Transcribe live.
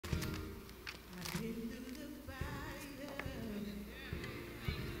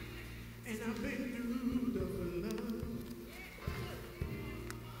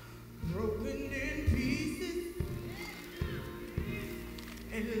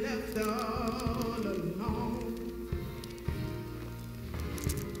left all alone.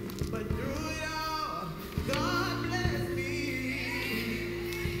 But through it all, God bless me.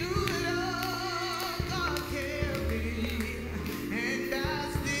 Through it all, God carried me. And I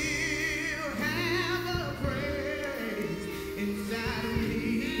still have a praise inside of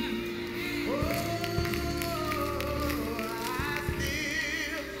me. Oh, I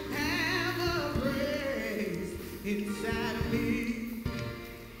still have a praise inside of me.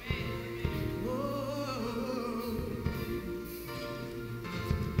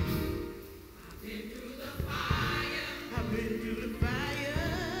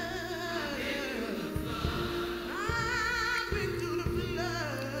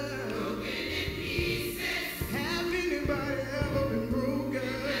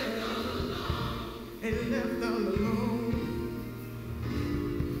 Left all alone.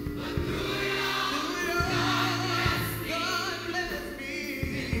 But through it all, God bless me.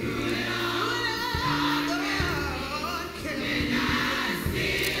 Through it all, God kept me. And I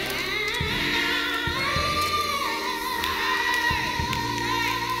still have a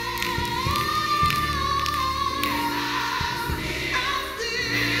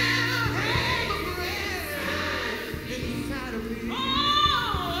praise inside of me.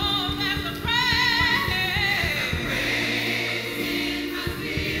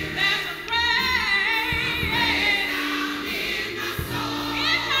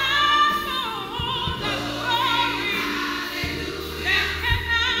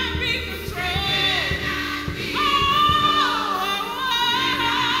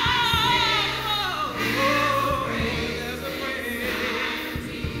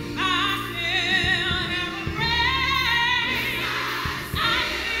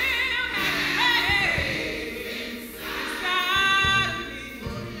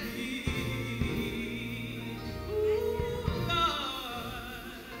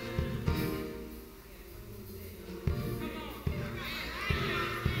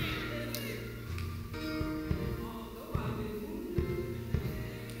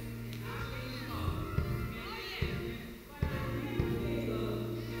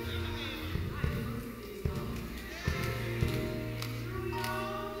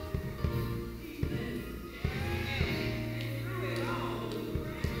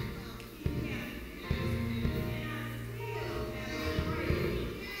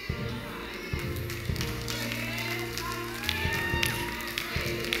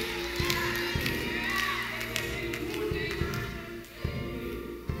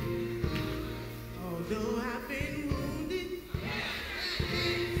 Although I've been wounded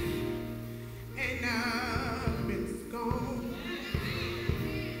and I've been scorned,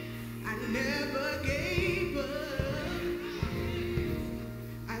 I never gave up.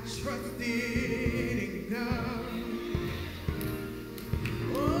 I trusted in God.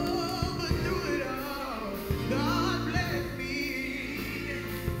 Oh, but through it all, God bless me.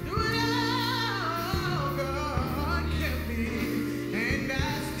 Through it all, God kept me. And I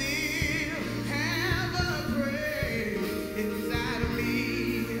still have a praise inside of me.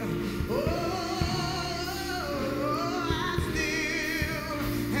 Oh, I still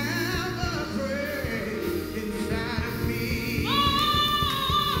have a praise inside of me. Oh,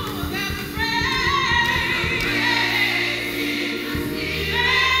 there's a praise.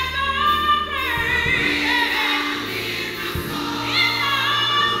 There's a praise in my soul.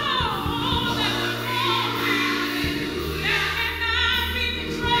 There's a praise that cannot be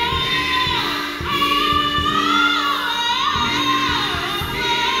controlled.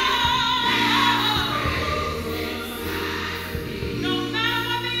 No matter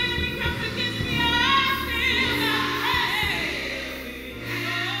what the enemy comes against me, I still have praise.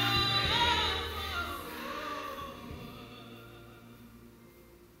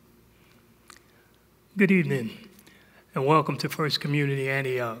 Good evening, and welcome to First Community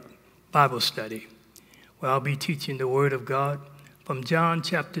Antioch Bible Study, where I'll be teaching the Word of God from John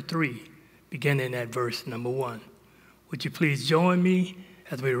chapter 3, beginning at verse number 1. Would you please join me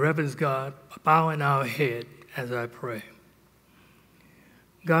as we reverence God, bowing our head as I pray.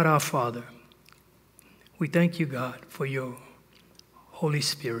 God our Father, we thank you, God, for your Holy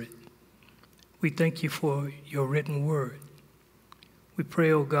Spirit. We thank you for your written word. We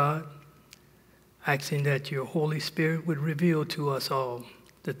pray, O God, asking that your Holy Spirit would reveal to us all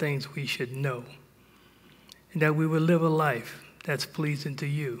the things we should know, and that we will live a life that's pleasing to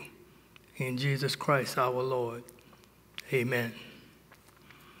you. In Jesus Christ our Lord, amen.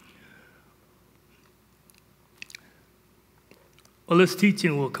 Well, this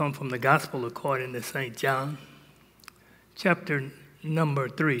teaching will come from the Gospel according to St. John, chapter number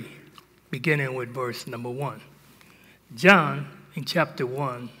 3, beginning with verse number 1. John in chapter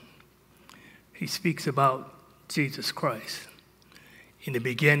 1, he speaks about Jesus Christ. In the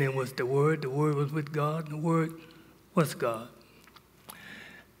beginning was the Word was with God, and the Word was God.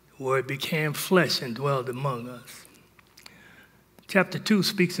 The Word became flesh and dwelled among us. Chapter 2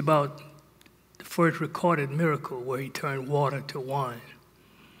 speaks about the first recorded miracle where he turned water to wine.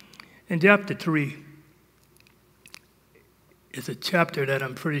 And chapter 3 is a chapter that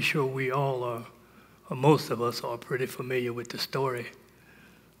I'm pretty sure we all are, or most of us are pretty familiar with the story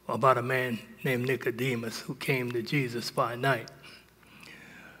about a man named Nicodemus who came to Jesus by night.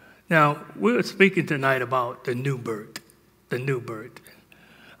 Now, we're speaking tonight about the new birth, the new birth.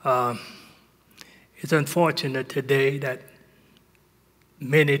 It's unfortunate today that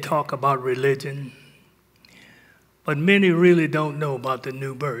many talk about religion, but many really don't know about the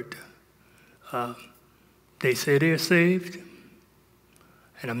new birth. They say they're saved,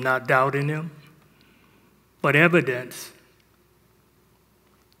 and I'm not doubting them, but evidence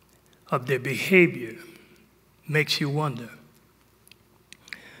of their behavior makes you wonder.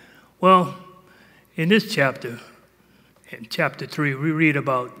 Well, in this chapter, in chapter 3, we read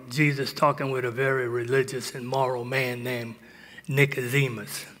about Jesus talking with a very religious and moral man named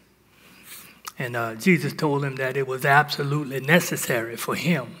Nicodemus. And Jesus told him that it was absolutely necessary for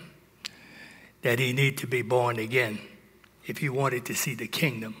him that he need to be born again if he wanted to see the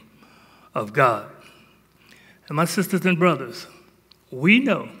kingdom of God. And my sisters and brothers, we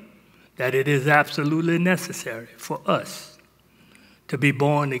know that it is absolutely necessary for us to be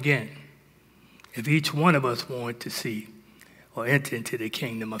born again if each one of us want to see or enter into the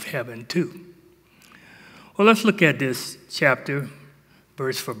kingdom of heaven too. Well, let's look at this chapter,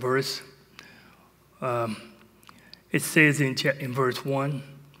 verse for verse. It says in verse 1,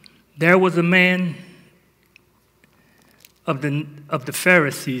 there was a man of the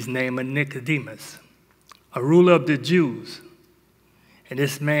Pharisees named Nicodemus, a ruler of the Jews. And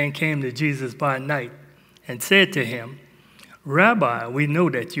this man came to Jesus by night and said to him, Rabbi, we know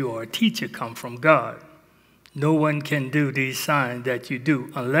that you are a teacher come from God. No one can do these signs that you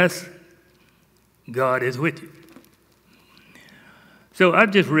do unless God is with you. So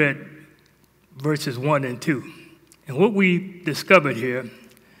I've just read verses 1 and 2. And what we discovered here,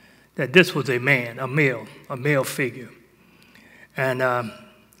 that this was a man, a male figure. And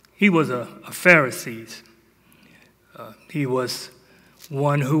he was a Pharisee. He was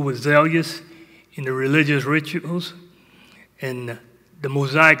one who was zealous in the religious rituals and the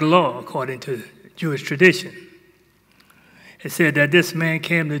Mosaic law according to Jewish tradition. It said that this man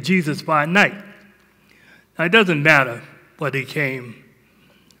came to Jesus by night. Now, it doesn't matter whether he came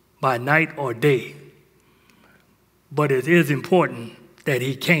by night or day, but it is important that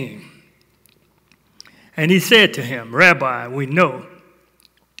he came. And he said to him, Rabbi, we know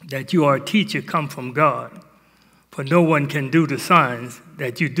that you are a teacher come from God, for no one can do the signs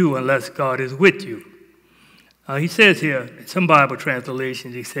that you do unless God is with you. He says here, in some Bible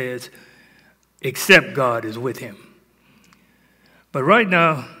translations, he says, except God is with him. But right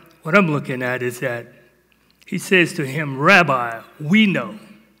now, what I'm looking at is that he says to him, Rabbi, we know,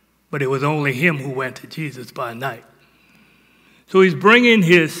 but it was only him who went to Jesus by night. So he's bringing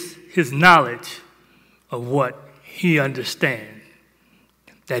his knowledge of what he understands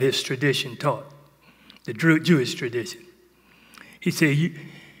that his tradition taught, the Jewish tradition. He said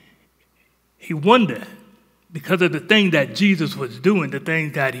he wondered, because of the thing that Jesus was doing, the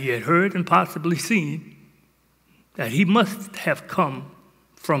things that he had heard and possibly seen, that he must have come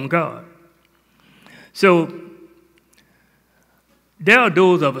from God. So there are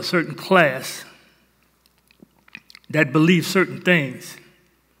those of a certain class that believe certain things,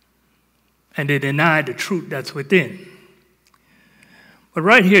 and they deny the truth that's within. But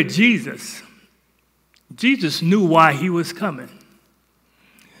right here, Jesus knew why he was coming.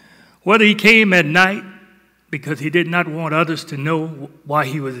 Whether he came at night because he did not want others to know why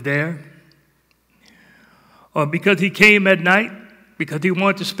he was there, or because he came at night because he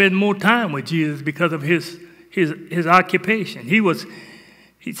wanted to spend more time with Jesus because of his occupation.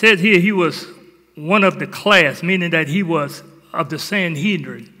 He says here he was one of the class, meaning that he was of the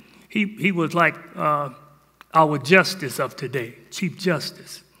Sanhedrin. He was like our justice of today, Chief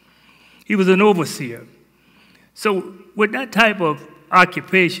Justice. He was an overseer. So with that type of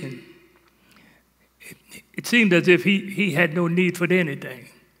occupation, it seemed as if he had no need for anything.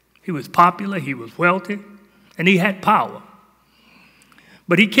 He was popular, he was wealthy, and he had power.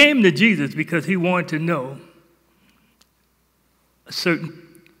 But he came to Jesus because he wanted to know a certain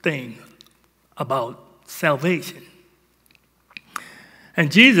thing about salvation.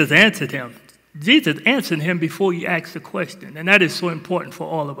 And Jesus answered him. Jesus answered him before he asked the question, and that is so important for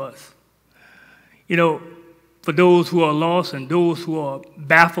all of us. You know, for those who are lost and those who are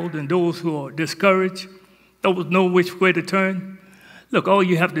baffled and those who are discouraged, don't know which way to turn. Look, all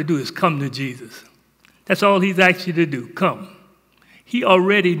you have to do is come to Jesus. That's all he's asked you to do. Come. He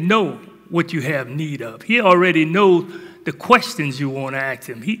already knows what you have need of. He already knows the questions you want to ask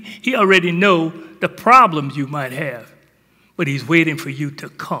him. He already knows the problems you might have. But he's waiting for you to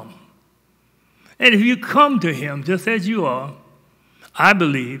come. And if you come to him just as you are, I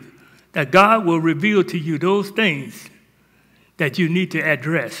believe that God will reveal to you those things that you need to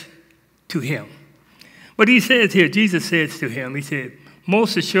address to him. But he says here, Jesus says to him, he said,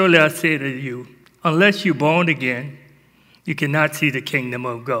 most assuredly I say to you, unless you're born again, you cannot see the kingdom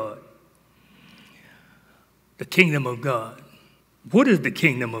of God. The kingdom of God. What is the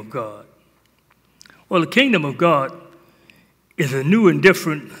kingdom of God? Well, the kingdom of God is a new and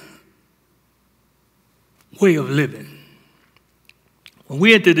different way of living. When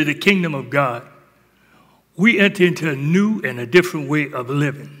we enter into the kingdom of God, we enter into a new and a different way of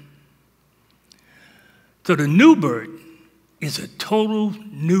living. So the new birth is a total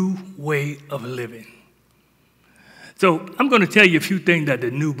new way of living. So I'm going to tell you a few things that the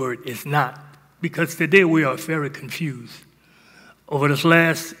new birth is not, because today we are very confused. Over this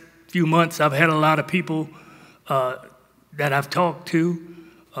last few months, I've had a lot of people that I've talked to,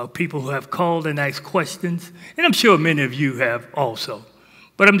 people who have called and asked questions, and I'm sure many of you have also.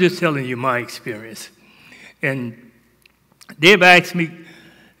 But I'm just telling you my experience. And they've asked me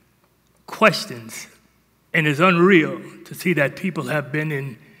questions, and it's unreal to see that people have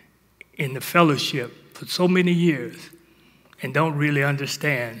been in the fellowship for so many years and don't really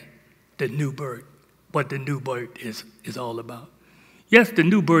understand the new birth, what the new birth is all about. Yes, the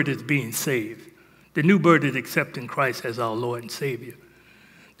new birth is being saved. The new birth is accepting Christ as our Lord and Savior.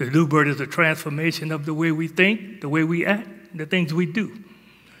 The new birth is a transformation of the way we think, the way we act, the things we do.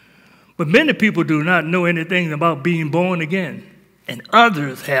 But many people do not know anything about being born again, and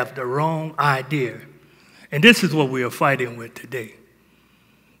others have the wrong idea. And this is what we are fighting with today.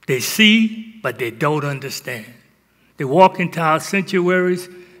 They see, but they don't understand. They walk into our sanctuaries,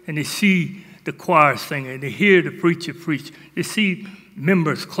 and they see the choir singing. They hear the preacher preach. They see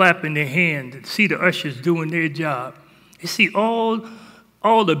members clapping their hands. They see the ushers doing their job. They see all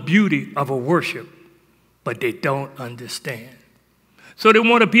the beauty of a worship, but they don't understand. So they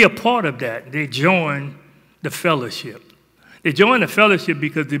want to be a part of that. They join the fellowship. They join the fellowship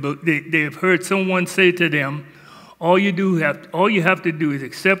because they've heard someone say to them, all you have to do is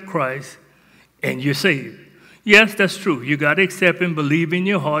accept Christ and you're saved. Yes, that's true. You got to accept and believe in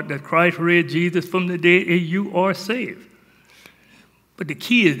your heart that Christ raised Jesus from the dead and you are saved. But the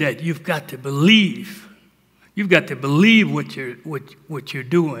key is that you've got to believe. You've got to believe what you're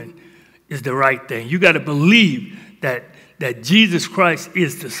doing is the right thing. You got to believe that Jesus Christ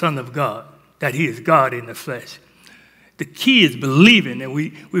is the Son of God, that he is God in the flesh. The key is believing, and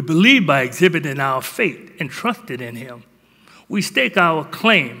we believe by exhibiting our faith and trusting in him. We stake our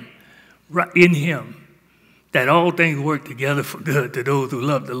claim in him that all things work together for good to those who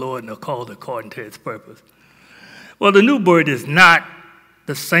love the Lord and are called according to his purpose. Well, the new birth is not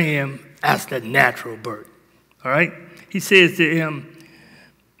the same as the natural birth. All right? He says to him,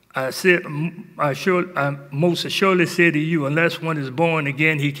 I most assuredly say to you, unless one is born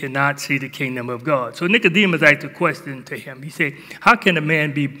again, he cannot see the kingdom of God. So Nicodemus asked a question to him. He said, how can a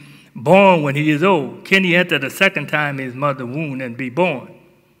man be born when he is old? Can he enter the second time in his mother's womb and be born?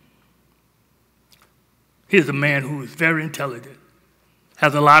 Here's a man who is very intelligent,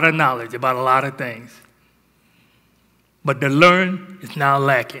 has a lot of knowledge about a lot of things. But the learn is now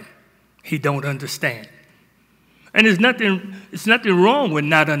lacking. He don't understand. And there's nothing wrong with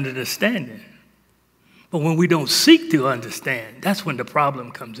not understanding. But when we don't seek to understand, that's when the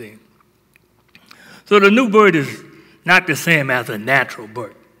problem comes in. So the new birth is not the same as a natural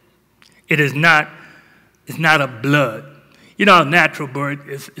birth. It's not a blood. You know, a natural birth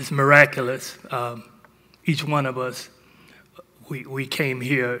is miraculous. Each one of us, we came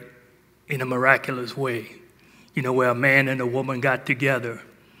here in a miraculous way. You know, where a man and a woman got together,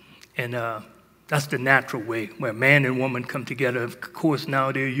 and that's the natural way, where man and woman come together. Of course,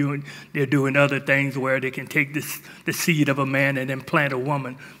 now they're doing other things where they can take the seed of a man and then plant a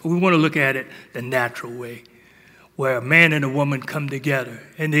woman. But we want to look at it the natural way, where a man and a woman come together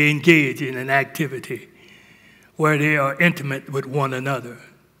and they engage in an activity where they are intimate with one another.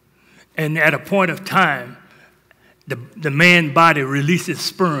 And at a point of time, the man body releases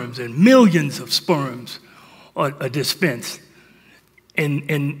sperms, and millions of sperms are dispensed.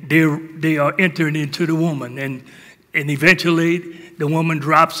 And they are entering into the woman, and eventually the woman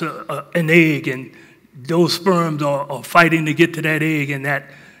drops an egg, and those sperms are fighting to get to that egg, and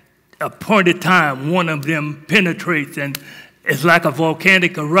that appointed time, one of them penetrates, and it's like a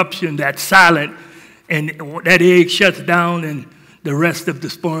volcanic eruption that's silent, and that egg shuts down, and the rest of the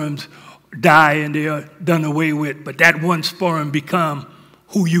sperms die, and they are done away with. But that one sperm become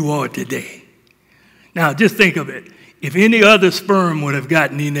who you are today. Now, just think of it. If any other sperm would have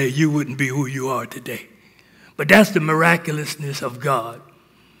gotten in there, you wouldn't be who you are today. But that's the miraculousness of God.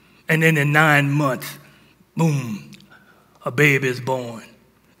 And then in 9 months, boom, a baby is born.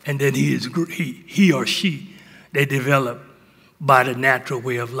 And then he or she, they develop by the natural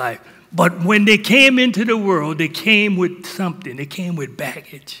way of life. But when they came into the world, they came with something. They came with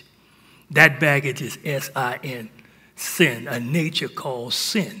baggage. That baggage is S-I-N, sin, a nature called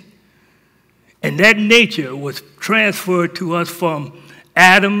sin. And that nature was transferred to us from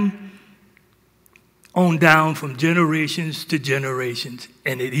Adam on down, from generations to generations,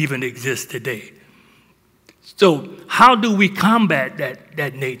 and it even exists today. So how do we combat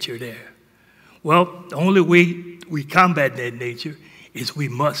that nature there? Well, the only way we combat that nature is we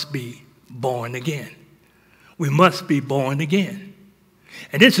must be born again. We must be born again.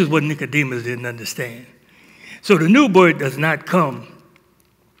 And this is what Nicodemus didn't understand. So the new birth does not come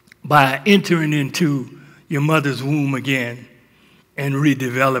by entering into your mother's womb again and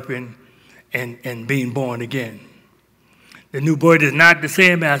redeveloping and being born again. The new birth is not the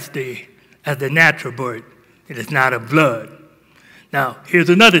same as the natural birth. It is not of blood. Now, here's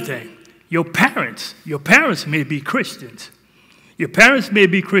another thing. Your parents may be Christians. Your parents may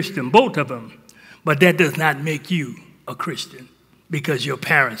be Christian, both of them, but that does not make you a Christian because your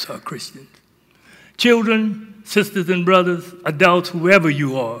parents are Christians. Children, sisters and brothers, adults, whoever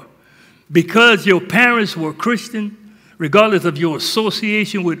you are, because your parents were Christian, regardless of your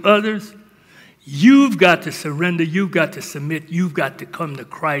association with others, you've got to surrender, you've got to submit, you've got to come to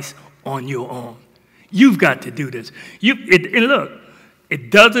Christ on your own. You've got to do this. And look, it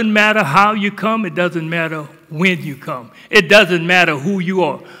doesn't matter how you come, it doesn't matter when you come. It doesn't matter who you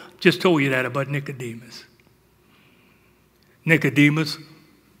are. Just told you that about Nicodemus. Nicodemus,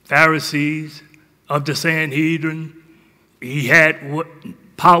 Pharisees of the Sanhedrin, he had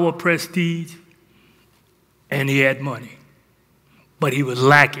power, prestige, and he had money. But he was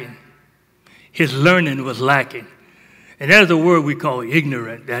lacking. His learning was lacking. And there's a word we call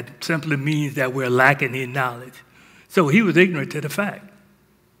ignorant that simply means that we're lacking in knowledge. So he was ignorant to the fact.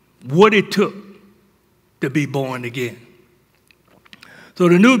 What it took to be born again. So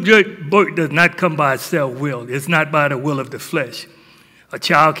the new birth does not come by self-will. It's not by the will of the flesh. A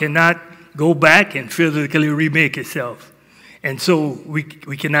child cannot go back and physically remake itself. And so we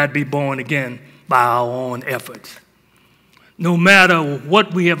cannot be born again by our own efforts. No matter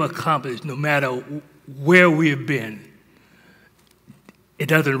what we have accomplished, no matter where we have been, it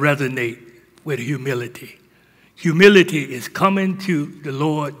doesn't resonate with humility. Humility is coming to the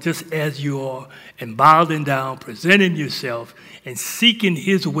Lord just as you are and bowing down, presenting yourself, and seeking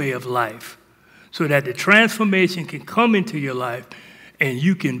his way of life so that the transformation can come into your life and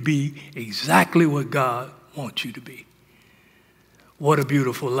you can be exactly what God wants you to be. What a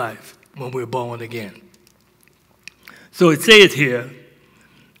beautiful life when we're born again. So it says here,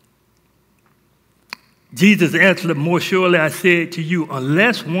 Jesus answered, "More surely I say to you,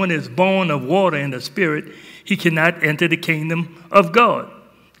 unless one is born of water and the Spirit, he cannot enter the kingdom of God.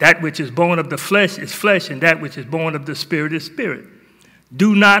 That which is born of the flesh is flesh, and that which is born of the Spirit is spirit.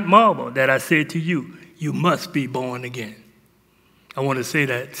 Do not marvel that I said to you, you must be born again." I want to say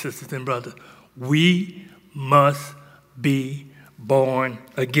that, sisters and brothers. We must be born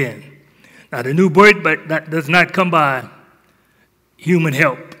again. Now, the new birth does not come by human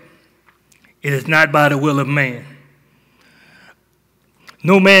help. It is not by the will of man.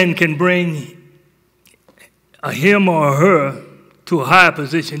 No man can bring him or her to a higher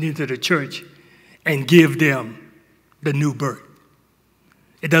position into the church and give them the new birth.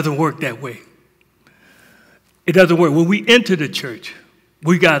 It doesn't work that way. It doesn't work. When we enter the church,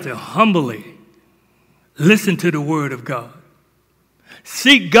 we got to humbly listen to the word of God.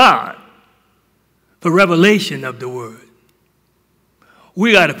 Seek God for revelation of the word.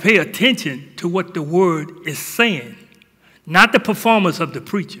 We got to pay attention to what the word is saying, not the performance of the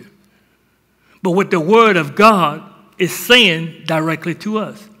preacher, but what the word of God is saying directly to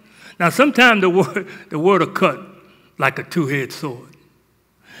us. Now, sometimes the word will cut like a two-edged sword.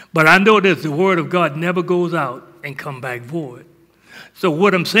 But I know that the word of God never goes out and come back void. So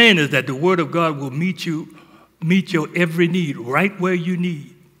what I'm saying is that the word of God will meet your every need right where you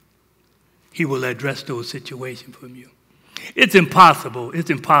need. He will address those situations from you. It's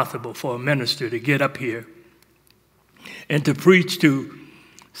impossible for a minister to get up here and to preach to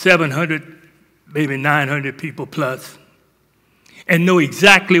 700, maybe 900 people plus, and know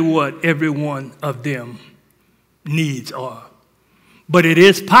exactly what every one of them needs are. But it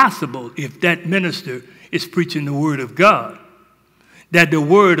is possible, if that minister is preaching the Word of God, that the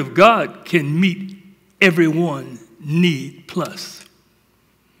Word of God can meet everyone's need plus.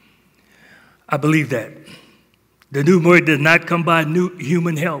 I believe that. The new word does not come by new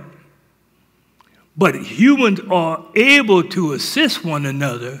human help, but humans are able to assist one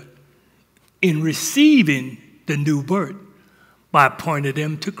another in receiving the new birth by pointing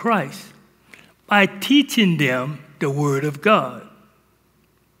them to Christ, by teaching them the Word of God,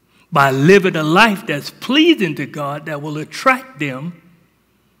 by living a life that's pleasing to God that will attract them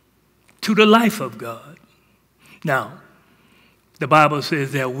to the life of God. Now, the Bible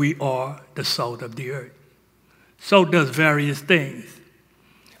says that we are the salt of the earth. Salt does various things.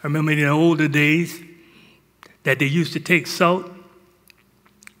 I remember in the older days that they used to take salt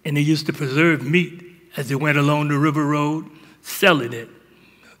and they used to preserve meat as they went along the river road, selling it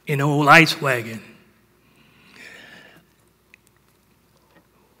in an old ice wagon.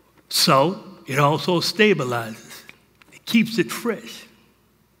 Salt, it also stabilizes. It keeps it fresh.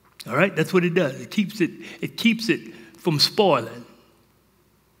 All right? That's what it does. It keeps it from spoiling.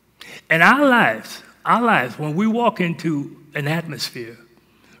 And our lives, when we walk into an atmosphere,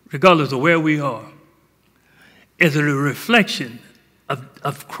 regardless of where we are, is a reflection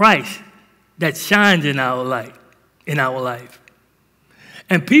of Christ that shines in our light, in our life.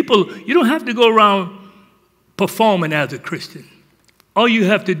 And people, you don't have to go around performing as a Christian. All you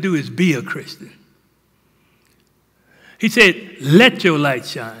have to do is be a Christian. He said, let your light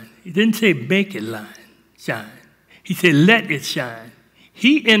shine. He didn't say make it shine. He said, let it shine.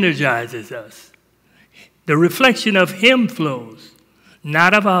 He energizes us. The reflection of him flows,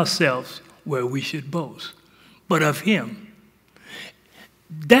 not of ourselves where we should boast, but of him.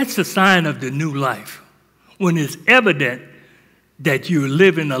 That's the sign of the new life, when it's evident that you're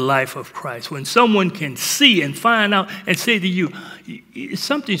living the life of Christ. When someone can see and find out and say to you, it's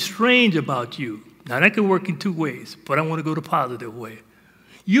something strange about you. Now, that can work in two ways, but I want to go the positive way.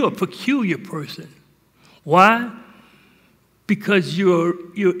 You're a peculiar person. Why? Because you're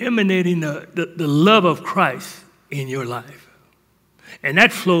emanating the love of Christ in your life. And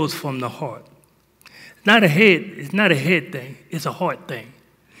that flows from the heart. It's not a head thing, it's a heart thing.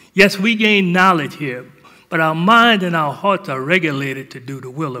 Yes, we gain knowledge here, but our mind and our hearts are regulated to do the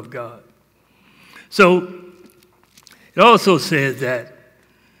will of God. So it also says that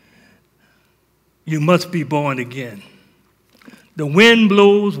you must be born again. The wind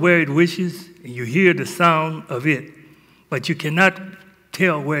blows where it wishes, and you hear the sound of it, but you cannot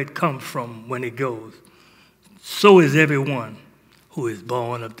tell where it comes from when it goes. So is everyone who is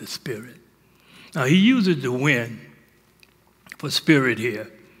born of the Spirit. Now, he uses the wind for spirit here.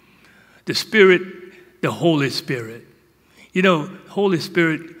 The Spirit, the Holy Spirit. You know, Holy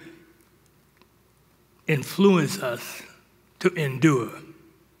Spirit influences us to endure.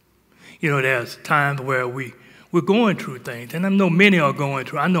 You know, there's times where we're going through things, and I know many are going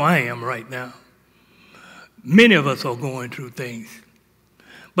through. I know I am right now. Many of us are going through things.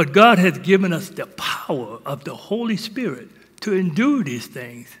 But God has given us the power of the Holy Spirit to endure these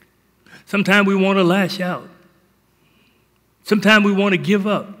things. Sometimes we want to lash out. Sometimes we want to give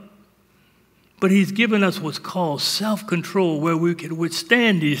up. But he's given us what's called self-control, where we can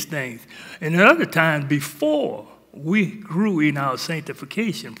withstand these things. And at other times, before we grew in our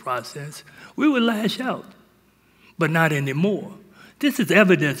sanctification process, we would lash out, but not anymore. This is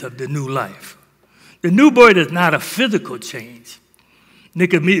evidence of the new life. The new birth is not a physical change.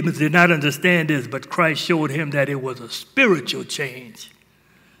 Nicodemus did not understand this, but Christ showed him that it was a spiritual change.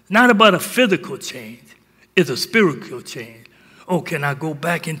 Not about a physical change. It's a spiritual change. Oh, can I go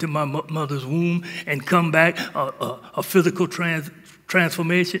back into my mother's womb and come back a physical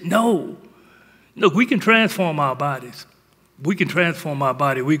transformation? No. Look, we can transform our bodies. We can transform our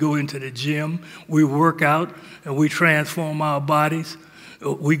body. We go into the gym, we work out, and we transform our bodies.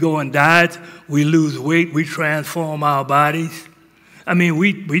 We go on diets, we lose weight, we transform our bodies. I mean,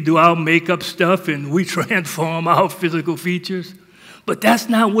 we do our makeup stuff and we transform our physical features. But that's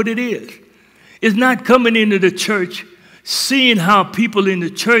not what it is. It's not coming into the church, seeing how people in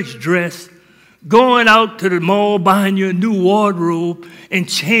the church dress, going out to the mall, buying you a new wardrobe, and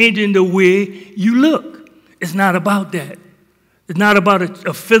changing the way you look. It's not about that. It's not about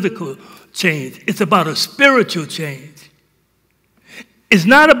a physical change. It's about a spiritual change. It's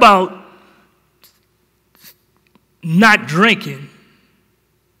not about not drinking.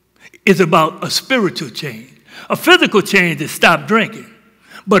 It's about a spiritual change. A physical change is stop drinking.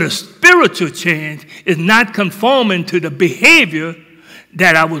 But a spiritual change is not conforming to the behavior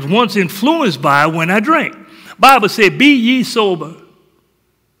that I was once influenced by when I drank. Bible said, be ye sober,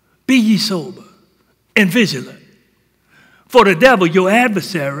 and vigilant. For the devil, your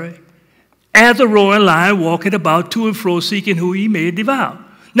adversary, as a roaring lion, walketh about to and fro, seeking who he may devour.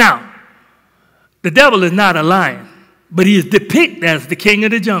 Now, the devil is not a lion, but he is depicted as the king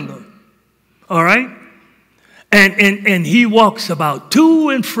of the jungle. All right? And he walks about to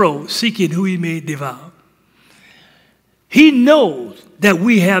and fro, seeking who he may devour. He knows that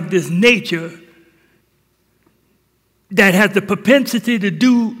we have this nature that has the propensity to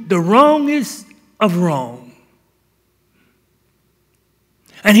do the wrongest of wrong.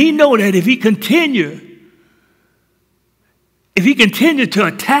 And he knows that if he continue to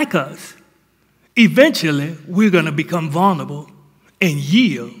attack us, eventually we're going to become vulnerable and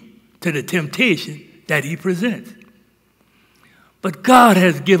yield to the temptation that he presents. But God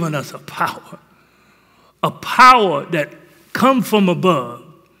has given us a power that comes from above,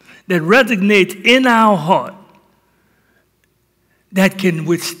 that resonates in our heart, that can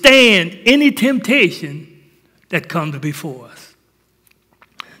withstand any temptation that comes before us.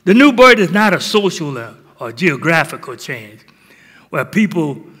 The new birth is not a social or geographical change where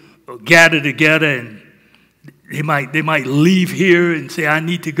people gather together and they might leave here and say, I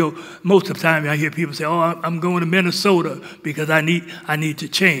need to go. Most of the time I hear people say, oh, I'm going to Minnesota because I need to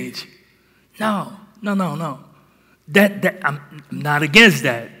change. No. I'm not against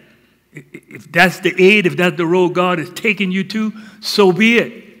that. If that's the aid, if that's the road God is taking you to, so be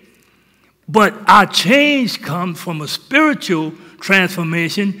it. But our change comes from a spiritual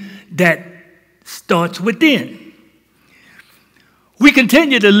transformation that starts within. We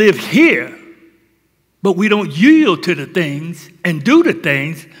continue to live here, but we don't yield to the things and do the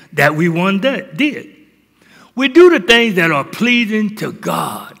things that we once did. We do the things that are pleasing to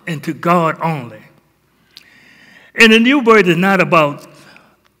God and to God only. And the new birth is not about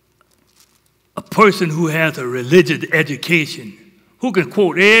a person who has a religious education, who can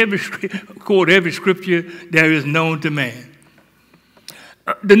quote every scripture there is known to man.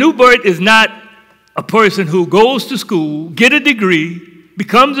 The new birth is not a person who goes to school, get a degree,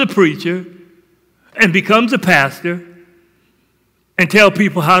 becomes a preacher, and becomes a pastor, and tell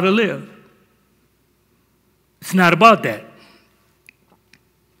people how to live. It's not about that.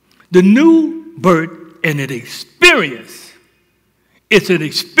 The new birth and an experience. It's an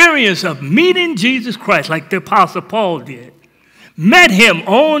experience of meeting Jesus Christ like the Apostle Paul did. Met him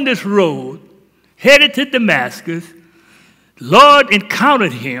on this road, headed to Damascus. Lord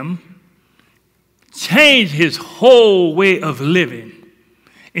encountered him, changed his whole way of living.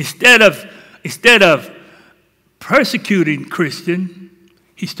 Instead of persecuting Christians,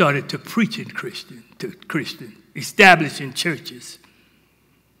 he started to preaching to Christians, establishing churches.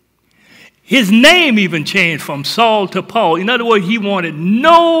 His name even changed from Saul to Paul. In other words, he wanted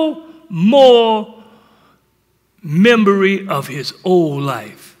no more memory of his old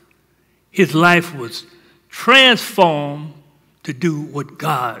life. His life was transformed to do what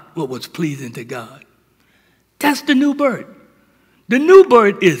was pleasing to God. That's the new birth. The new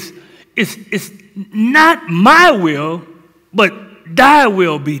birth is not my will, but thy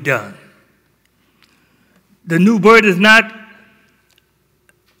will be done. The new birth is not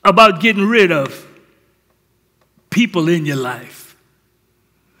about getting rid of people in your life.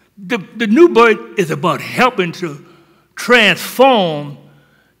 The new birth is about helping to transform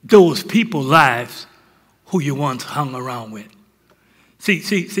those people's lives who you once hung around with. See,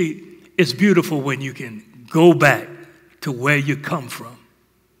 it's beautiful when you can go back to where you come from,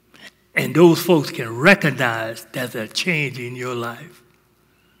 and those folks can recognize there's a change in your life,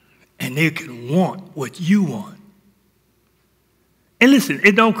 and they can want what you want. And listen,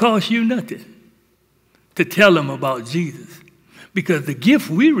 it don't cost you nothing to tell them about Jesus, because the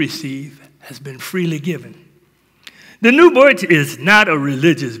gift we receive has been freely given. The new birth is not a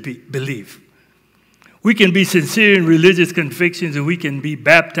religious belief. We can be sincere in religious convictions, and we can be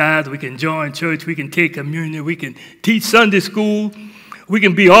baptized, we can join church, we can take communion, we can teach Sunday school, we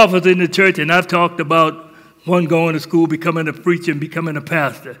can be officers in the church, and I've talked about one going to school, becoming a preacher, and becoming a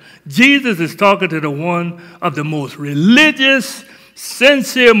pastor. Jesus is talking to the one of the most religious,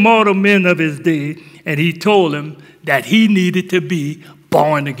 sincere mortal men of his day, and he told him that he needed to be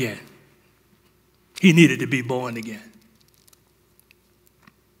born again. He needed to be born again.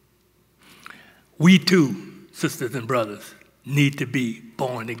 We too, sisters and brothers, need to be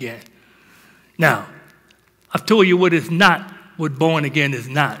born again. Now, I've told you what born again is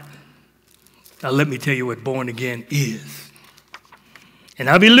not. Now let me tell you what born again is. And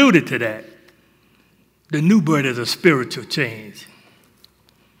I've alluded to that. The new birth is a spiritual change.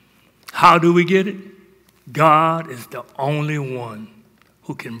 How do we get it? God is the only one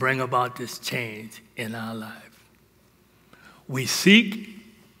who can bring about this change in our life. we seek,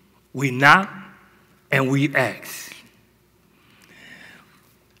 we knock, and we ask.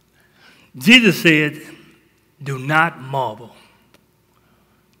 Jesus said, do not marvel.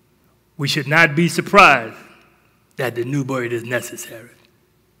 We should not be surprised that the new birth is necessary.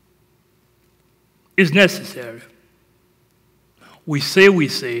 It's necessary. We say we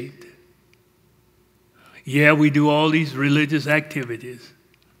saved. Yeah, we do all these religious activities.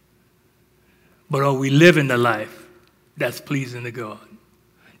 But are we living the life that's pleasing to God?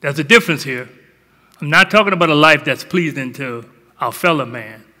 There's a difference here. I'm not talking about a life that's pleasing to our fellow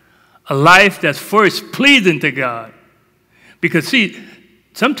man. A life that's first pleasing to God. Because see,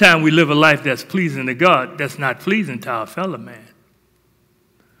 sometimes we live a life that's pleasing to God that's not pleasing to our fellow man.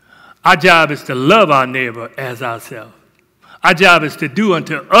 Our job is to love our neighbor as ourselves. Our job is to do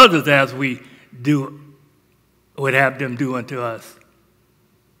unto others as we would have them do unto us.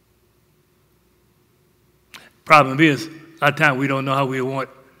 Problem is, a lot of times we don't know how we want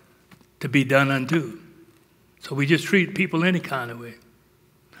to be done unto. So we just treat people any kind of way.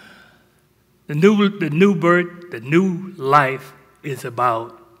 The new birth, the new life is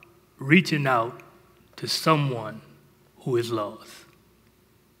about reaching out to someone who is lost.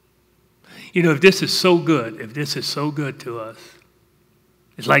 You know, if this is so good to us,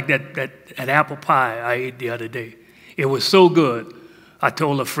 it's like that apple pie I ate the other day. It was so good, I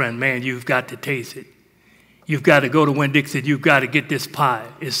told a friend, man, you've got to taste it. You've got to go to Winn-Dixie, you've got to get this pie.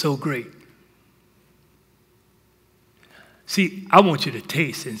 It's so great. See, I want you to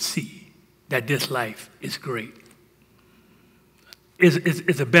taste and see that this life is great.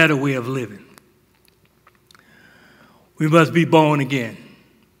 It's a better way of living. We must be born again.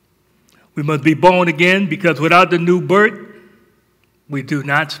 We must be born again because without the new birth, we do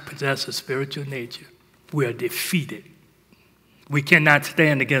not possess a spiritual nature. We are defeated. We cannot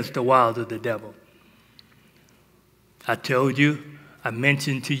stand against the wiles of the devil. I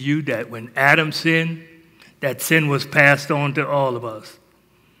mentioned to you that when Adam sinned, that sin was passed on to all of us.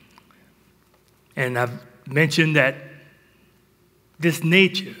 And I've mentioned that this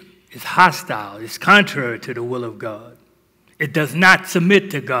nature is hostile. It's contrary to the will of God. It does not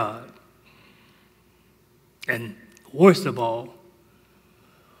submit to God. And worst of all,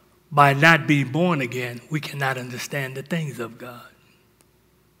 by not being born again, we cannot understand the things of God.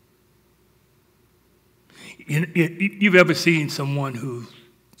 You've ever seen someone who's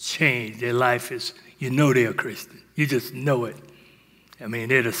changed? Their life is, you know they're a Christian. You just know it. I mean,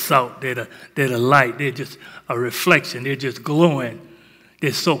 they're the salt, they're the light, they're just a reflection, they're just glowing.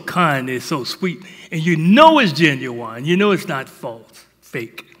 They're so kind, they're so sweet. And you know it's genuine. You know it's not false,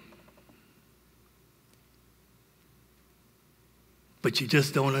 fake. But you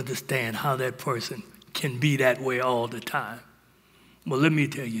just don't understand how that person can be that way all the time. Well, let me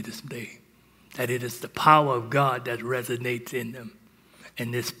tell you this day that it is the power of God that resonates in them.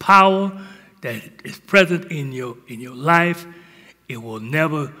 And this power that is present in your life, it will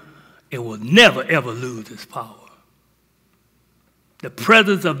never ever lose its power. The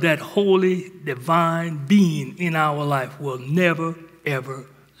presence of that holy, divine being in our life will never, ever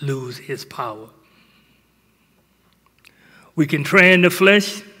lose his power. We can train the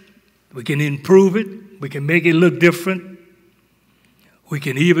flesh. We can improve it. We can make it look different. We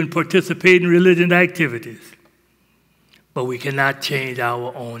can even participate in religious activities. But we cannot change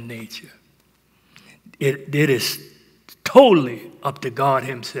our own nature. It is totally up to God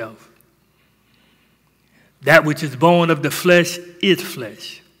himself. That which is born of the flesh is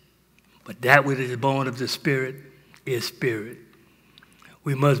flesh. But that which is born of the Spirit is spirit.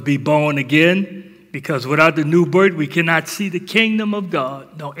 We must be born again, because without the new birth, we cannot see the kingdom of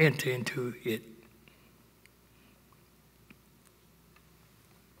God nor enter into it.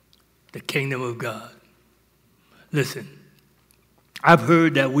 The kingdom of God. Listen, I've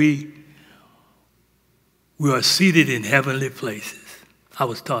heard that we are seated in heavenly places. I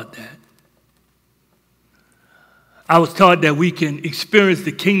was taught that. I was taught that we can experience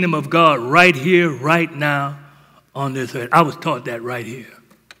the kingdom of God right here, right now, on this earth. I was taught that right here.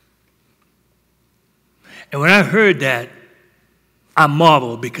 And when I heard that, I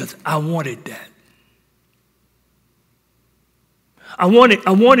marveled because I wanted that. I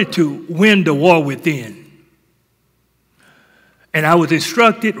wanted to win the war within. And I was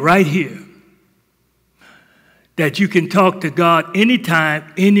instructed right here that you can talk to God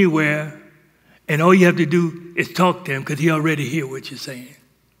anytime, anywhere, and all you have to do is talk to him because he already hears what you're saying.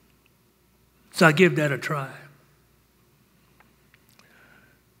 So I give that a try.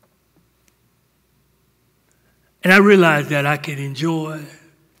 And I realized that I can enjoy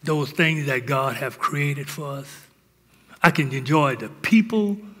those things that God have created for us. I can enjoy the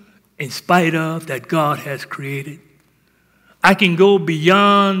people in spite of that God has created. I can go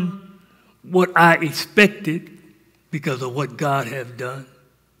beyond what I expected because of what God has done.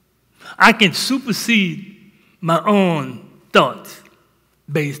 I can supersede my own thoughts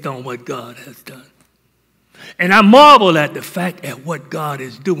based on what God has done. And I marvel at the fact at what God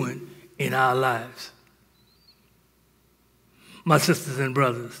is doing in our lives. My sisters and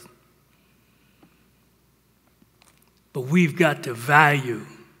brothers, but we've got to value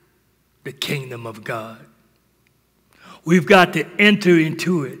the kingdom of God. We've got to enter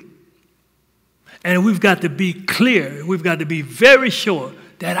into it. And we've got to be clear, we've got to be very sure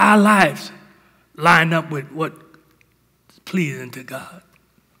that our lives line up with what's pleasing to God.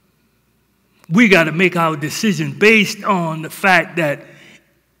 We got to make our decision based on the fact that,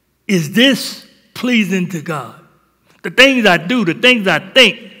 is this pleasing to God? The things I do, the things I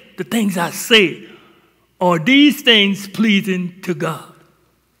think, the things I say, are these things pleasing to God?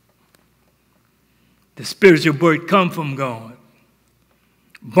 The spiritual birth comes from God.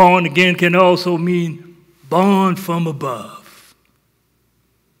 Born again can also mean born from above.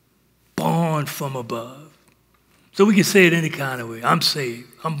 Born from above. So we can say it any kind of way. I'm saved.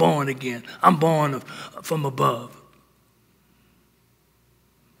 I'm born again. I'm born from above.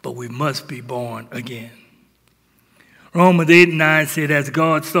 But we must be born again. Romans 8:9 said, as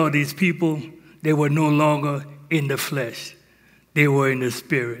God saw these people, they were no longer in the flesh. They were in the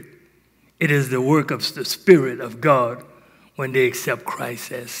spirit. It is the work of the Spirit of God when they accept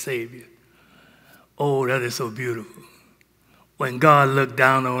Christ as Savior. Oh, that is so beautiful. When God looked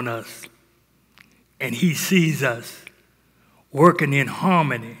down on us and he sees us working in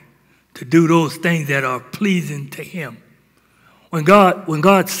harmony to do those things that are pleasing to him. When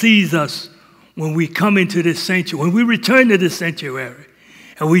God sees us, when we come into this sanctuary, when we return to this sanctuary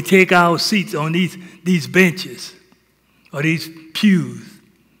and we take our seats on these benches or these pews,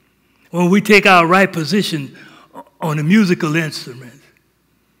 when we take our right position on the musical instruments,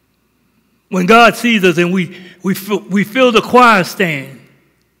 when God sees us and we fill the choir stand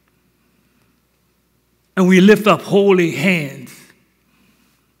and we lift up holy hands,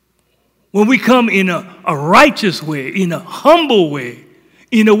 when we come in a righteous way, in a humble way,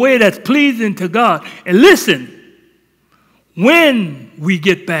 in a way that's pleasing to God. And listen, when we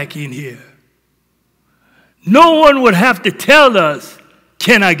get back in here, no one would have to tell us,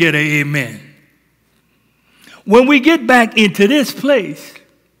 can I get an amen? When we get back into this place,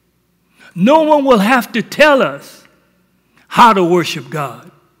 no one will have to tell us how to worship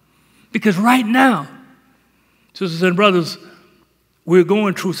God. Because right now, sisters and brothers, we're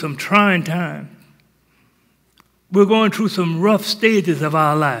going through some trying times. We're going through some rough stages of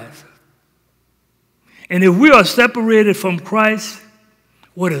our lives. And if we are separated from Christ,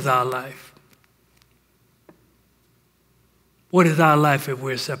 what is our life? What is our life if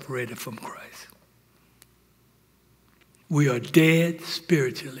we're separated from Christ? We are dead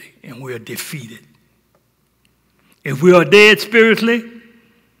spiritually and we are defeated. If we are dead spiritually,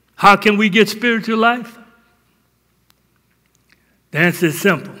 how can we get spiritual life? The answer is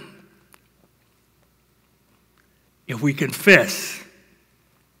simple. If we confess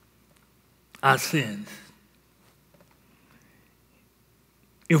our sins,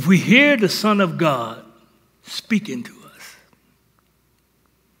 if we hear the Son of God speaking to us,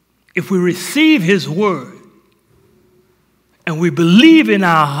 if we receive his word and we believe in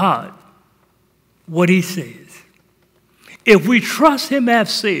our heart what he says, if we trust him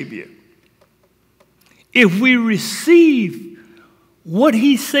as Savior, if we receive what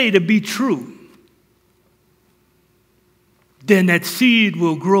he say to be true, then that seed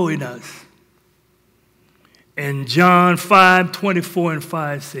will grow in us. And John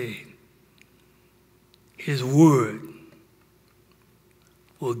 5:24-5 say, his word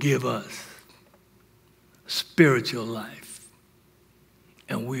will give us spiritual life,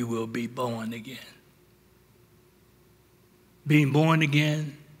 and we will be born again. Being born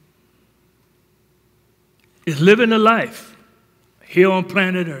again is living a life here on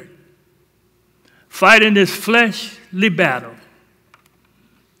planet Earth, fighting this fleshly battle.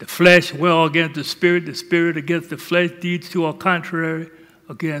 The flesh war against the spirit against the flesh. These two are contrary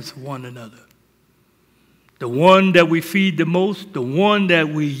against one another. The one that we feed the most, the one that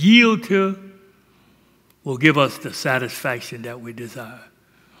we yield to, will give us the satisfaction that we desire.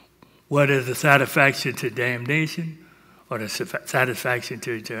 Whether it's the satisfaction to damnation or the satisfaction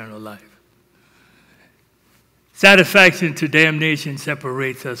to eternal life. Satisfaction to damnation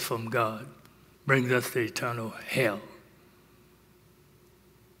separates us from God, brings us to eternal hell.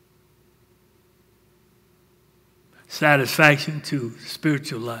 Satisfaction to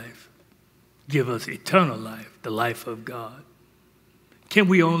spiritual life give us eternal life, the life of God. Can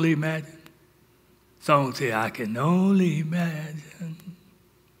we only imagine? Song say, I can only imagine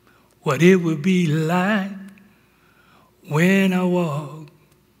what it would be like when I walk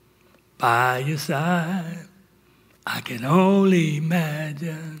by your side. I can only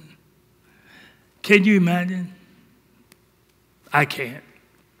imagine. Can you imagine? I can't.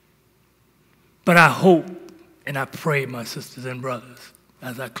 But I hope and I pray, my sisters and brothers,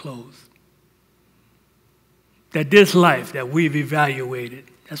 as I close, that this life that we've evaluated,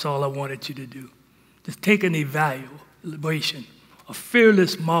 that's all I wanted you to do. Just take an evaluation, a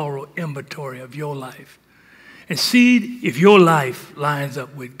fearless moral inventory of your life, and see if your life lines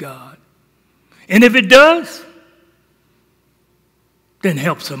up with God. And if it does, then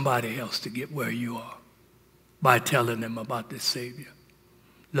help somebody else to get where you are by telling them about this Savior.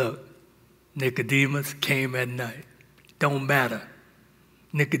 Look, Nicodemus came at night. Don't matter.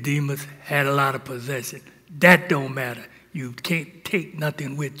 Nicodemus had a lot of possession. That don't matter. You can't take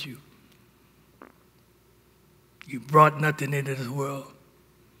nothing with you. You brought nothing into this world,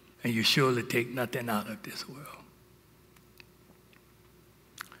 and you surely take nothing out of this world.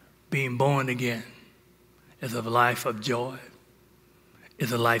 Being born again is a life of joy,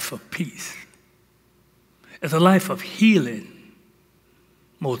 is a life of peace, is a life of healing.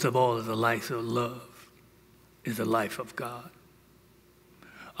 Most of all, is a life of love, is a life of God.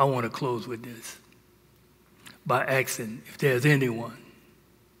 I want to close with this by asking if there's anyone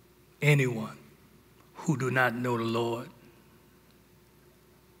who do not know the Lord,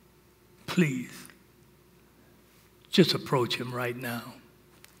 please just approach him right now.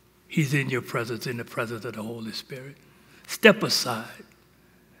 He's in your presence, in the presence of the Holy Spirit. Step aside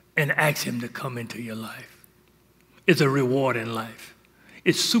and ask him to come into your life. It's a rewarding life.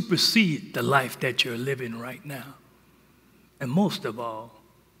 It supersedes the life that you're living right now. And most of all,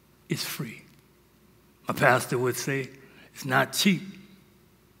 it's free. My pastor would say, it's not cheap,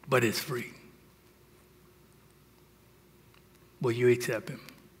 but it's free. Will you accept him?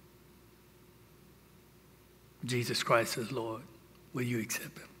 Jesus Christ is Lord. Will you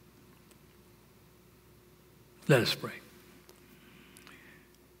accept him? Let us pray.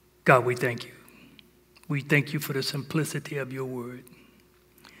 God, we thank you. We thank you for the simplicity of your word.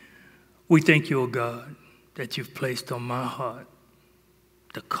 We thank you, O God, that you've placed on my heart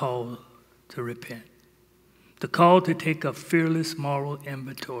the call to repent, the call to take a fearless moral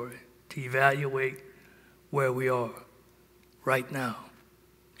inventory, to evaluate where we are right now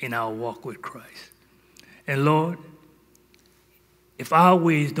in our walk with Christ. And Lord, if our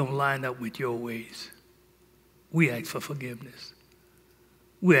ways don't line up with your ways, we ask for forgiveness.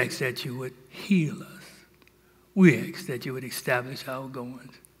 We ask that you would heal us. We ask that you would establish our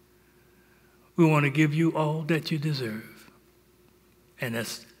goings. We want to give you all that you deserve, and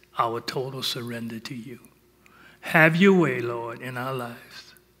that's our total surrender to you. Have your way, Lord, in our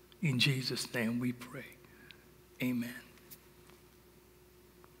lives. In Jesus' name we pray. Amen.